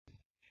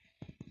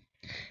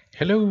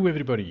Hello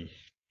everybody,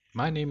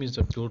 my name is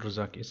Abdul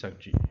Razak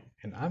Esakjee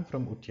and I'm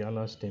from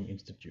uTyala STEAM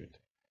Institute.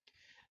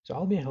 So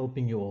I'll be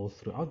helping you all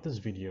throughout this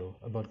video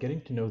about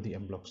getting to know the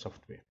mBlock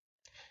software.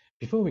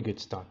 Before we get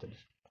started,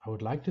 I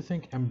would like to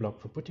thank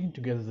mBlock for putting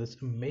together this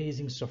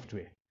amazing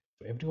software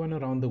for everyone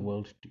around the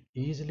world to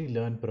easily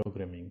learn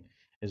programming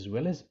as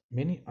well as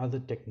many other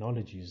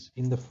technologies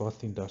in the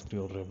fourth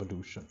industrial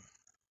revolution.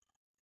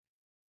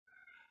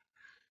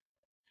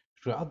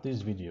 Throughout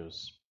these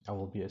videos, I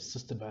will be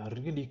assisted by a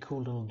really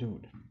cool little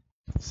dude.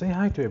 Say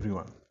hi to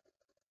everyone.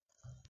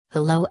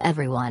 Hello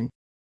everyone.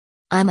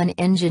 I'm an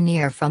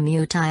engineer from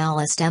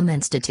uTyala STEM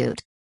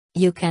Institute.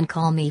 You can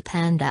call me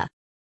Panda.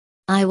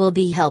 I will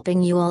be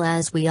helping you all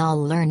as we all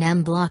learn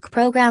mBlock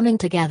programming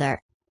together.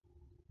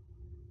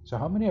 So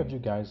how many of you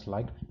guys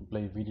like to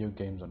play video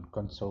games on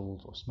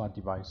consoles or smart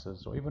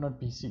devices or even on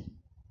PC?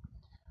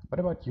 What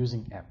about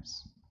using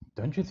apps?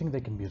 Don't you think they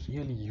can be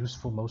really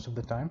useful most of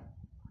the time?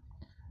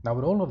 Now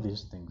with all of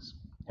these things,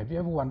 have you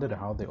ever wondered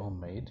how they're all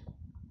made?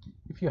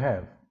 If you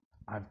have,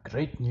 I have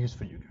great news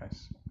for you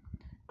guys.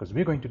 Because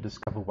we're going to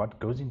discover what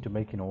goes into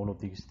making all of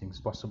these things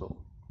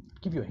possible. I'll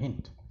give you a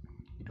hint.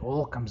 It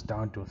all comes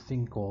down to a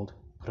thing called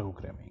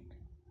programming.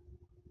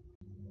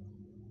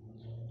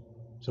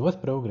 So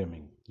with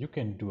programming, you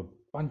can do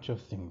a bunch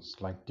of things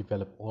like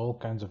develop all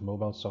kinds of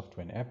mobile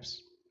software and apps.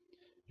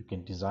 You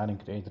can design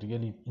and create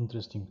really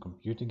interesting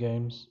computer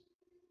games.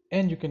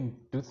 And you can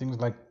do things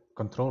like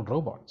control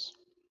robots.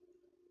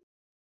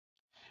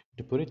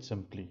 To put it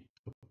simply,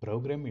 a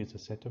program is a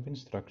set of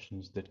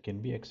instructions that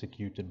can be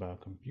executed by a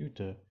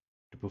computer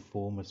to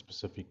perform a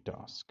specific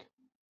task.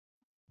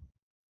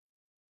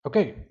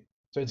 Okay,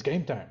 so it's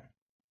game time.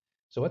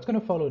 So what's going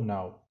to follow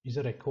now is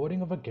a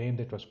recording of a game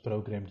that was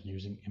programmed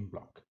using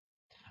mBlock.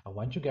 I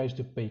want you guys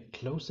to pay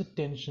close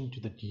attention to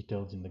the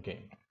details in the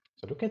game.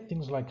 So look at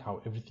things like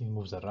how everything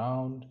moves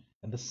around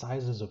and the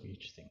sizes of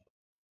each thing.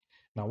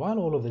 Now, while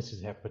all of this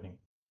is happening,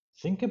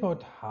 think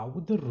about how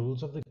would the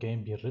rules of the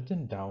game be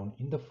written down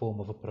in the form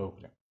of a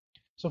program.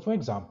 So for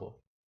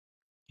example,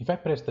 if I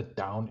press the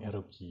down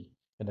arrow key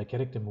and the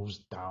character moves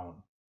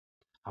down,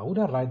 how would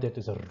I write that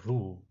as a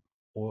rule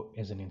or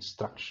as an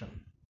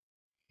instruction?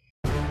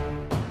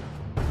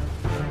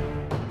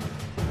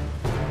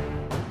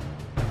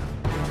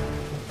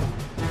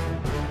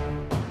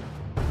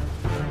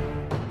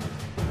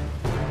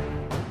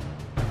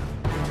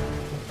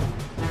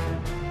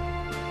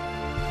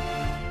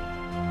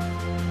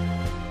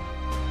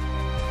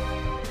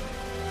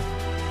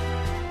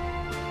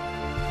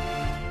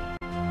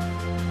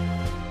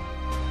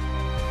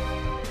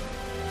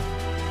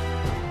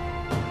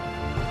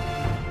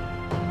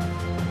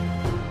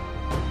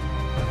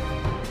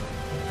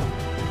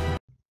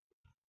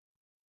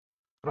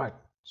 Right,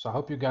 so I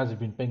hope you guys have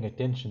been paying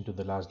attention to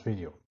the last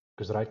video,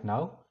 because right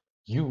now,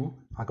 you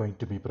are going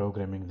to be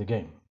programming the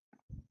game.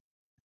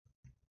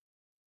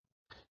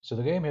 So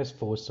the game has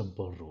 4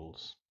 simple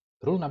rules.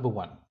 Rule number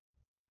 1,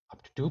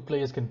 up to 2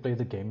 players can play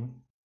the game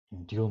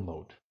in duel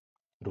mode.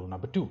 Rule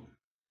number 2,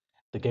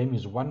 the game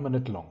is 1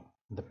 minute long.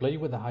 The player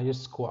with the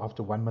highest score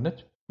after 1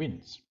 minute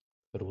wins.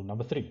 Rule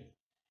number 3,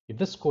 if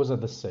the scores are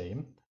the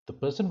same, the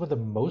person with the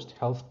most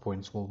health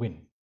points will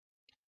win.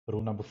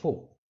 Rule number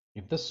 4,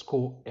 if the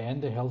score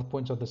and the health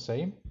points are the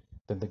same,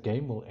 then the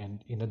game will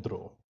end in a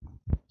draw.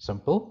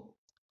 Simple?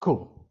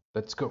 Cool.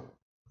 Let's go.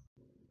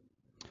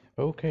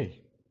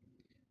 Okay,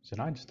 so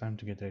now it's time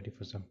to get ready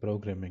for some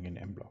programming in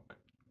mBlock.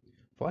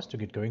 For us to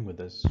get going with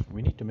this,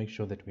 we need to make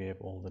sure that we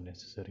have all the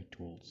necessary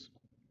tools.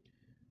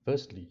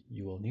 Firstly,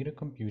 you will need a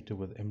computer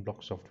with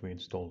mBlock software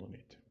installed on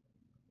it.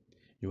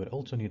 You will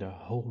also need a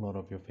whole lot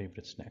of your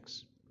favorite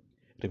snacks.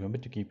 Remember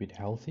to keep it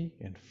healthy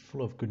and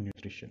full of good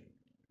nutrition.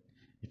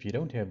 If you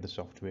don't have the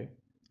software,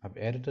 I've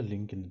added a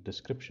link in the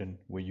description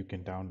where you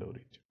can download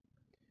it.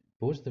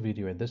 Pause the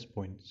video at this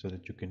point so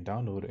that you can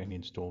download and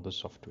install the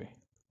software.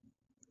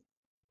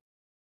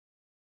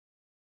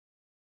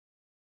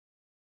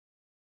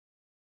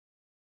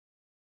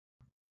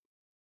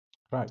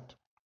 Right,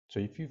 so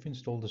if you've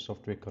installed the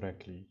software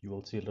correctly, you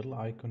will see a little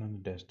icon on the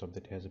desktop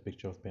that has a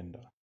picture of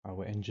Panda,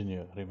 our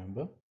engineer,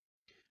 remember?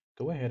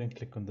 Go ahead and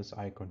click on this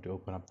icon to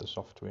open up the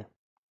software.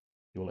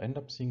 You will end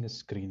up seeing a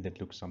screen that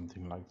looks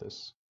something like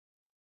this.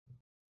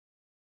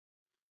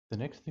 The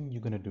next thing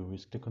you're going to do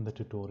is click on the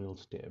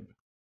Tutorials tab.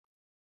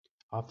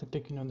 After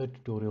clicking on the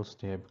Tutorials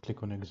tab,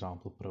 click on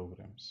Example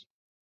Programs.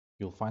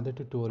 You'll find the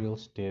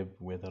Tutorials tab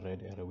where the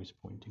red arrow is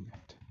pointing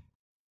at.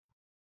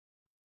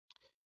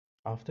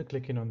 After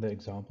clicking on the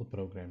example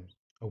programs,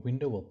 a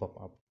window will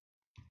pop up.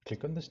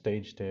 Click on the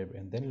Stage tab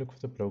and then look for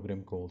the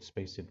program called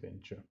Space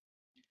Adventure.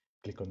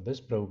 Click on this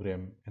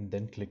program and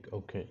then click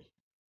OK.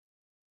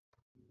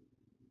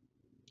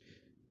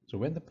 So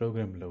when the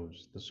program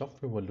loads, the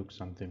software will look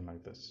something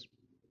like this.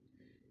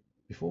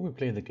 Before we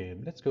play the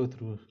game, let's go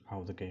through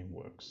how the game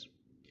works.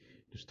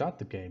 To start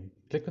the game,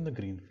 click on the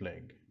green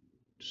flag.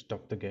 To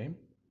stop the game,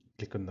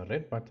 click on the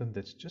red button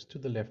that's just to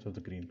the left of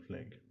the green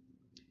flag.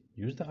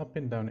 Use the up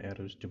and down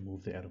arrows to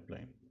move the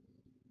aeroplane.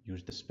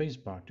 Use the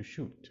spacebar to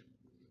shoot.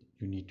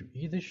 you need to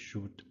either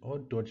shoot or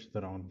dodge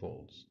the round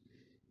balls.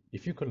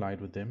 If you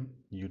collide with them,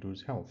 you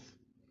lose health,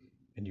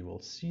 and you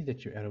will see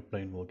that your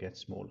aeroplane will get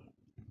smaller.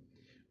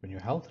 When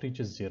your health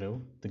reaches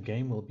zero, the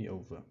game will be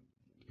over.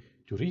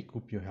 To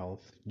recoup your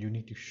health, you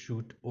need to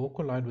shoot or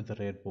collide with the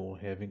red ball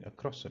having a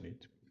cross on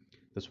it.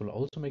 This will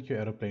also make your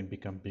aeroplane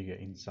become bigger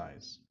in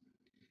size.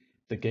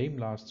 The game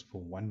lasts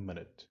for 1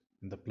 minute,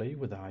 and the player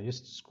with the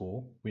highest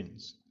score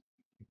wins.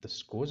 If the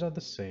scores are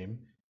the same,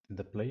 then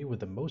the player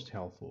with the most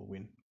health will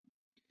win.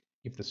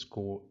 If the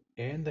score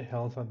and the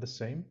health are the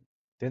same,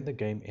 then the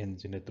game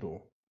ends in a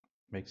draw.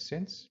 Makes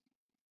sense?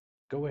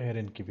 Go ahead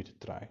and give it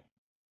a try.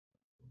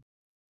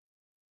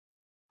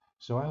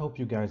 So I hope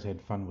you guys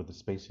had fun with the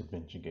space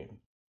adventure game.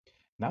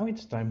 Now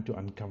it's time to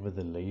uncover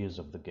the layers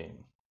of the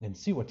game and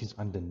see what is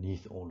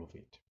underneath all of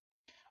it.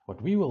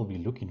 What we will be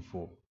looking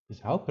for is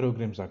how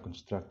programs are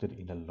constructed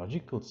in a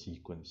logical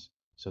sequence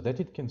so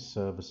that it can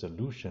serve a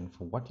solution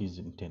for what is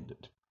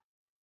intended.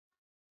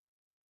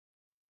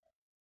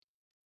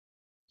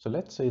 So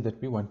let's say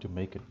that we want to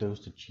make a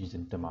toasted cheese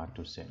and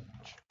tomato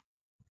sandwich.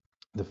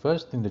 The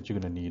first thing that you're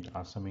going to need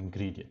are some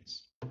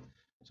ingredients.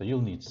 So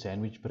you'll need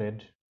sandwich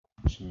bread,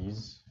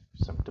 cheese,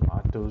 some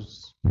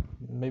tomatoes,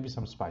 maybe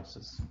some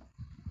spices.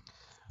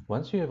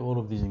 Once you have all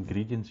of these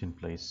ingredients in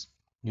place,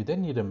 you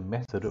then need a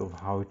method of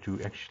how to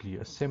actually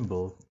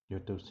assemble your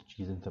toasted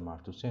cheese and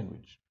tomato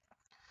sandwich.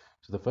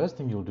 So the first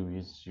thing you'll do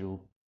is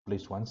you'll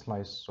place one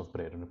slice of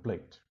bread on a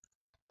plate.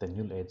 Then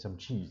you'll add some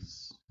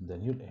cheese.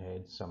 Then you'll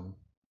add some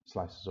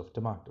slices of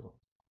tomato.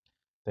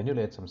 Then you'll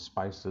add some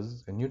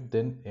spices, and you'll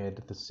then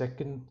add the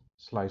second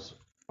slice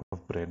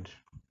of bread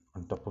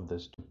on top of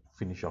this to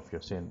finish off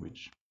your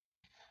sandwich.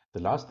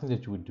 The last thing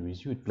that you would do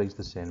is you would place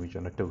the sandwich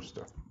on a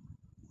toaster.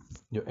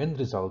 Your end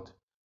result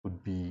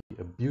would be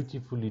a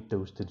beautifully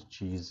toasted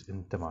cheese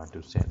and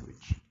tomato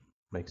sandwich.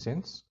 Make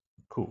sense?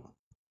 Cool.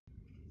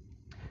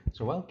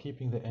 So while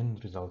keeping the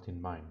end result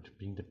in mind,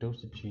 being the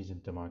toasted cheese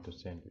and tomato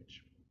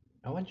sandwich,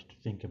 I want you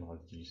to think about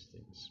these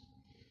things.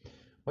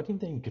 What if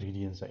the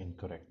ingredients are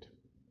incorrect?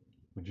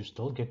 Would you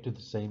still get to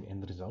the same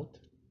end result?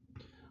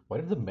 What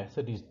if the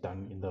method is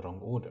done in the wrong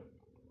order?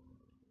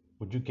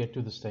 Would you get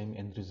to the same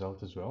end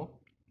result as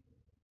well?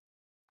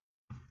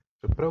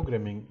 So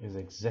programming is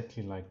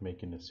exactly like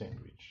making a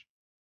sandwich.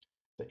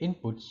 The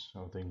inputs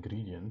or the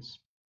ingredients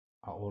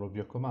are all of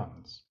your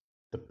commands.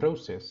 The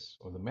process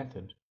or the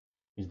method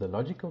is the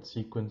logical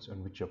sequence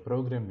on which your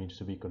program needs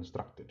to be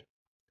constructed.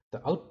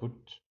 The output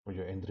or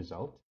your end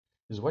result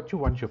is what you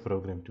want your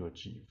program to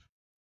achieve.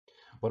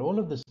 What all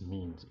of this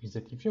means is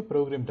that if your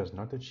program does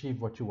not achieve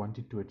what you want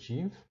it to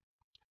achieve,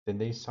 then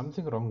there is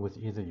something wrong with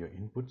either your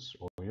inputs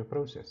or your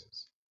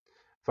processes.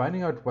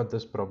 Finding out what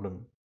this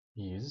problem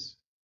is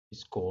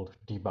called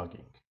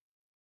debugging.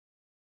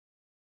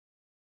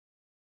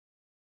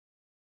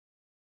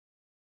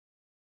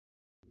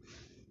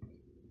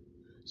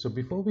 So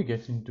before we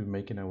get into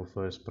making our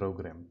first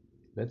program,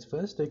 let's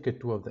first take a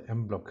tour of the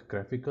mBlock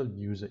graphical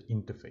user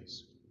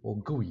interface, or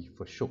GUI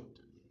for short.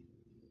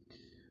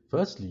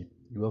 Firstly,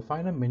 you will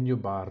find a menu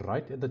bar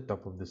right at the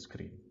top of the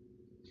screen.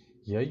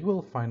 Here you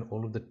will find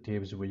all of the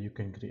tabs where you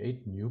can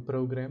create new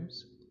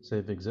programs,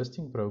 save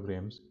existing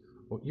programs,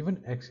 or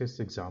even access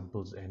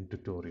examples and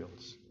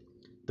tutorials.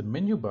 The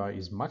menu bar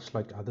is much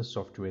like other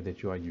software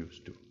that you are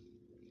used to.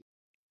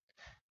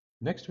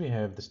 Next we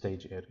have the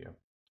stage area.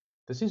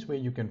 This is where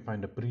you can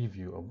find a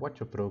preview of what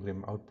your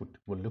program output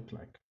will look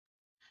like.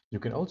 You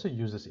can also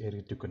use this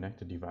area to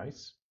connect a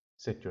device,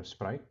 set your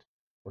sprite,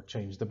 or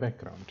change the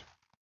background.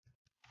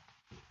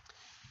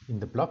 In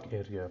the block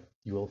area,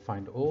 you will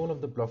find all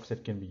of the blocks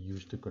that can be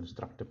used to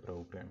construct a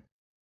program.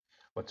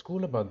 What's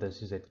cool about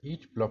this is that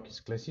each block is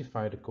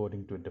classified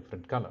according to a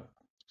different color.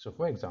 So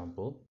for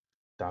example,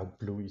 dark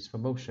blue is for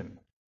motion,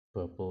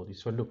 purple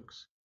is for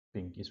looks,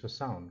 pink is for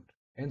sound,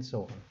 and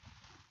so on.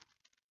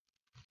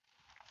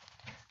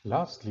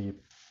 Lastly,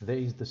 there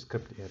is the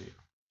script area.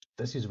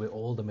 This is where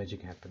all the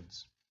magic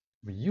happens.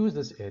 We use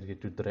this area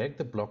to drag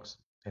the blocks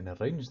and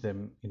arrange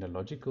them in a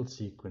logical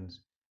sequence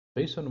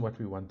based on what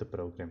we want the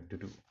program to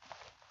do.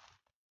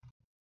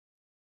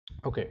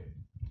 Okay,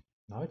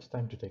 now it's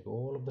time to take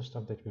all of the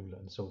stuff that we've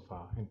learned so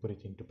far and put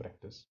it into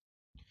practice.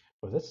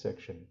 For this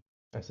section,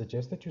 I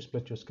suggest that you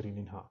split your screen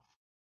in half.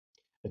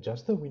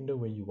 Adjust the window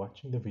where you're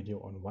watching the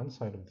video on one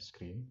side of the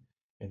screen,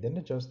 and then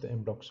adjust the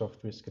mBlock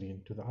software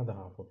screen to the other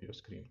half of your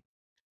screen.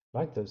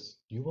 Like this,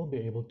 you will be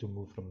able to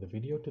move from the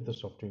video to the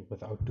software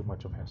without too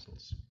much of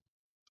hassles.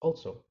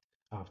 Also,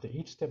 after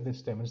each step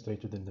that's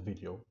demonstrated in the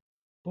video,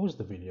 pause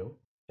the video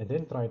and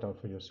then try it out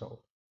for yourself.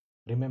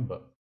 Remember,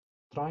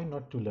 try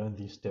not to learn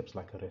these steps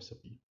like a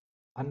recipe.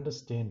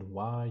 Understand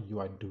why you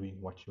are doing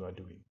what you are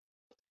doing.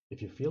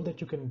 If you feel that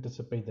you can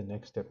anticipate the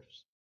next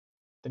steps,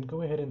 then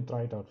go ahead and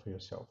try it out for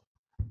yourself.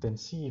 Then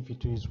see if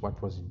it is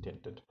what was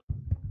intended.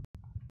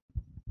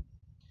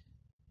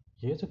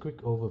 Here's a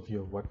quick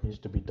overview of what needs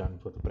to be done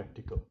for the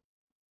practical.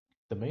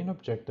 The main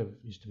objective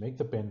is to make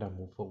the panda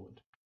move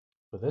forward.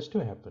 For this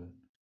to happen,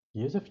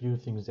 here's a few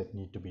things that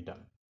need to be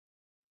done.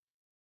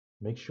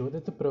 Make sure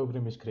that the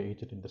program is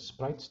created in the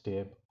Sprites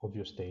tab of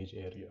your stage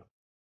area.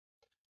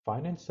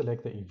 Find and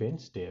select the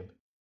Events tab,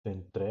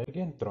 then drag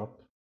and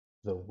drop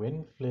the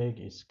When flag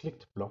is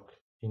clicked block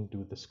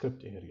into the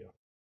script area.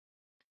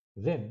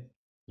 Then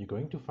you're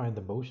going to find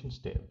the Motions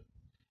tab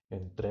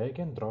and drag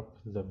and drop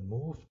the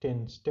Move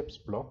 10 Steps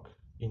block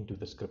into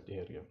the script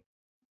area.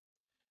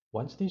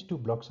 Once these two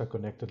blocks are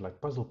connected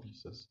like puzzle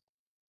pieces,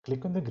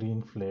 click on the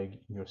green flag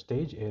in your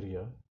stage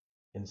area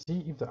and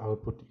see if the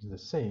output is the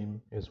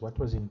same as what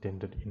was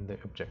intended in the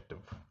objective.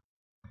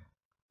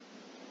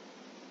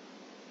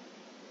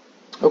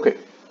 Okay,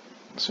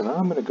 so now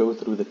I'm going to go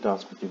through the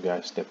task with you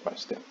guys step by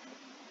step.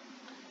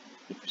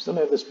 If you still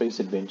have the Space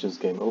Adventures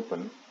game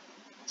open,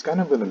 it's kind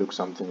of going to look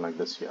something like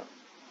this here.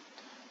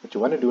 What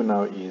you want to do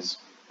now is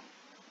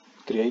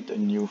create a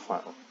new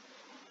file.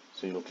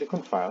 So you'll click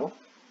on File,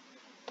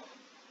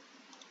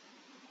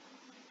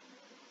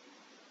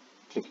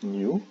 click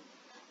New,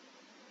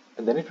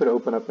 and then it will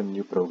open up a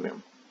new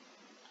program.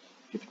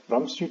 If it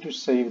prompts you to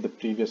save the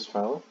previous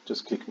file,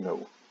 just click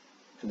No,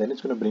 and then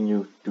it's going to bring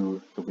you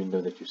to the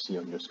window that you see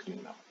on your screen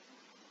now.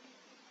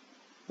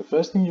 The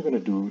first thing you're going to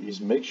do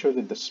is make sure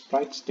that the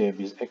Sprites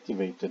tab is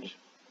activated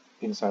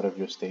inside of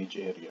your stage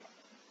area.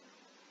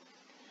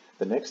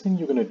 The next thing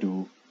you're going to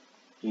do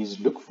is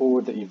look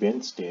for the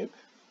Events tab,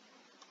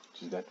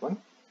 which is that one,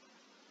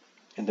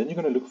 and then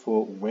you're going to look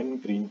for When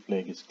green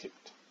flag is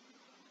clicked,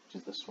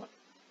 which is this one.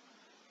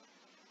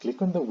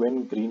 Click on the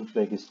When green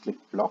flag is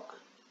clicked block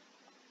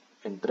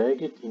and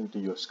drag it into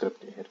your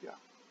script area.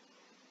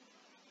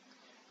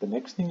 The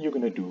next thing you're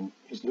going to do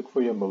is look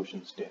for your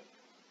Motions tab,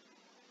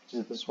 which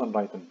is this one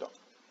right on top.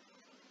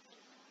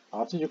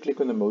 After you click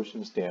on the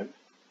Motions tab,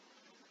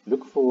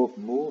 look for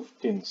Move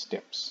 10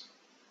 Steps.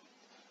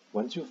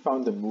 Once you've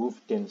found the Move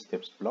 10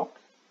 Steps block,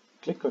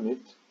 click on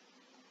it,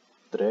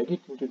 drag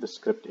it into the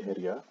script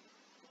area,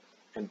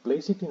 and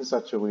place it in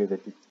such a way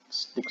that it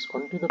sticks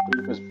onto the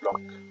previous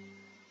block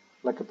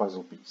like a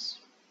puzzle piece.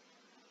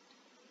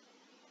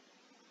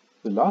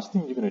 The last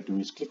thing you're going to do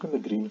is click on the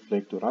green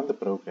flag to run the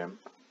program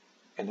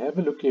and have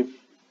a look if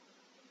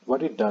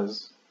what it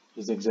does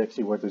is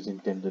exactly what was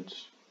intended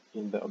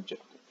in the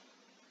objective.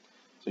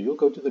 So you'll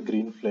go to the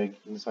green flag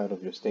inside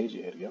of your stage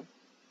area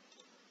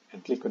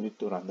and click on it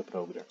to run the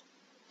program.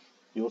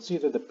 You'll see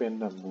that the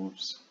panda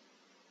moves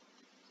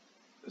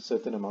a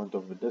certain amount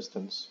of the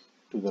distance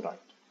to the right.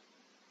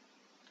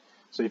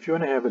 So if you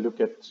want to have a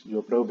look at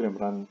your program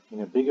run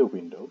in a bigger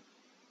window,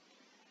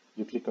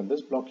 you click on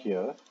this block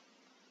here,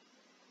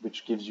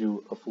 which gives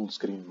you a full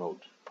screen mode.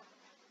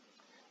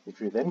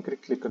 If you then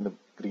click on the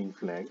green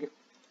flag,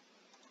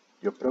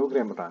 your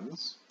program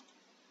runs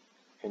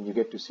and you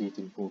get to see it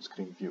in full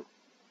screen view.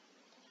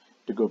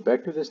 To go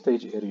back to the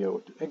stage area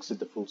or to exit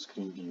the full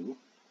screen view,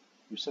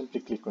 you simply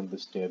click on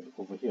this tab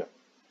over here.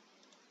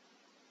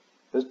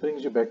 This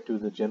brings you back to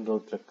the general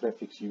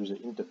graphics user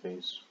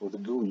interface, or the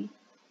GUI,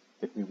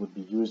 that we would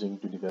be using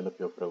to develop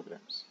your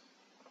programs.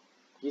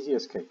 Easy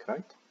as cake,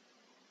 right?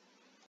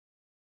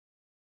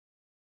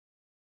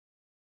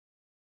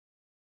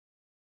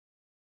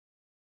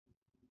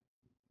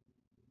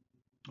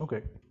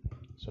 Okay,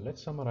 so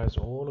let's summarize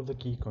all of the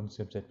key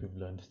concepts that we've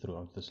learned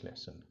throughout this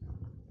lesson.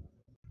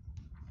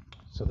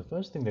 So the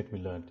first thing that we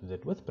learned is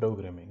that with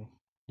programming,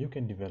 you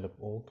can develop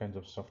all kinds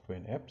of software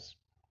and apps,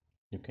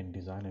 you can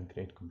design and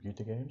create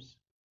computer games,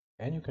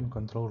 and you can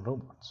control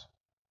robots.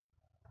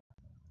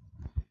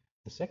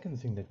 The second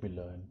thing that we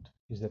learned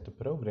is that the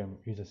program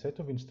is a set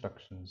of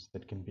instructions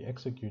that can be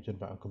executed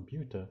by a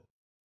computer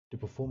to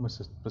perform a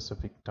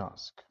specific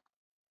task.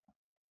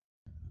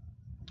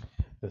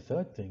 The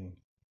third thing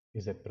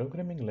is that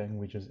programming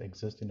languages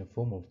exist in a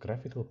form of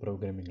graphical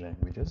programming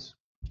languages,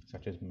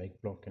 such as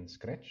Makeblock and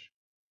Scratch,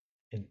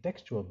 and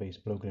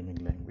textual-based programming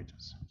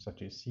languages,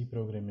 such as C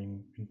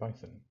programming and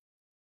Python.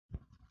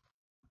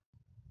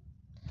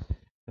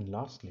 And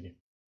lastly,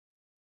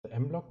 the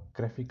mBlock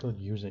graphical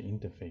user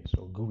interface,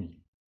 or GUI,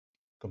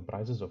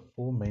 comprises of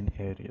four main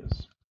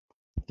areas.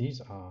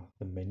 These are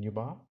the menu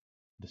bar,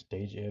 the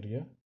stage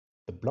area,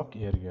 the block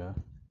area,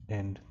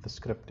 and the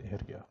script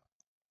area.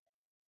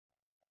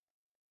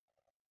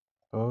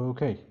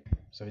 Okay,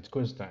 so it's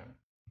quiz time.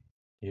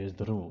 Here's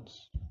the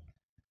rules.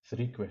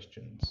 3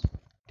 questions,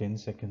 10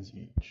 seconds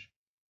each.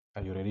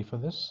 Are you ready for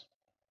this?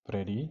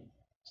 Ready,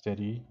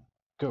 steady,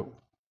 go.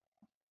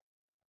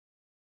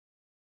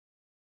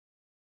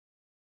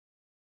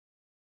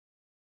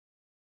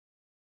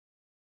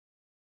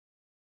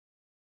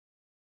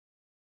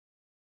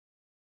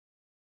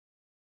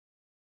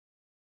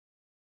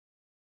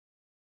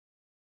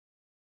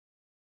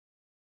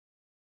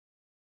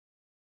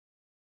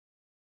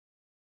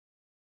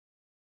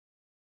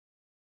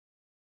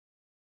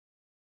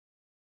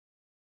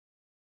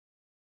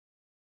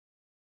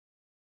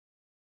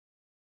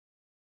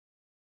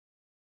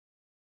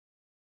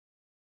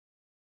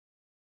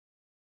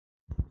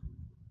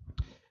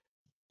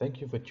 Thank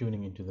you for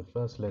tuning into the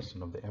first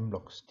lesson of the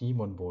mBlock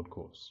STEAM on board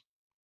course.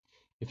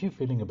 If you're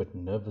feeling a bit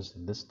nervous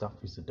that this stuff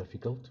is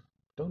difficult,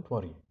 don't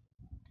worry.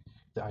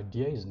 The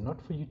idea is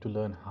not for you to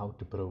learn how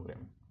to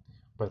program,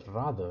 but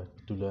rather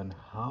to learn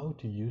how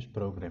to use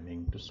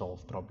programming to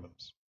solve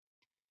problems.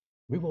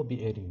 We will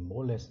be adding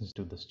more lessons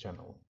to this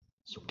channel,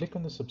 so click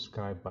on the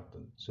subscribe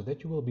button so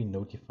that you will be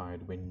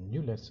notified when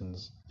new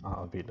lessons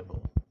are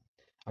available.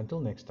 Until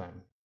next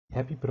time,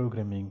 happy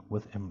programming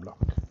with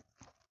mBlock.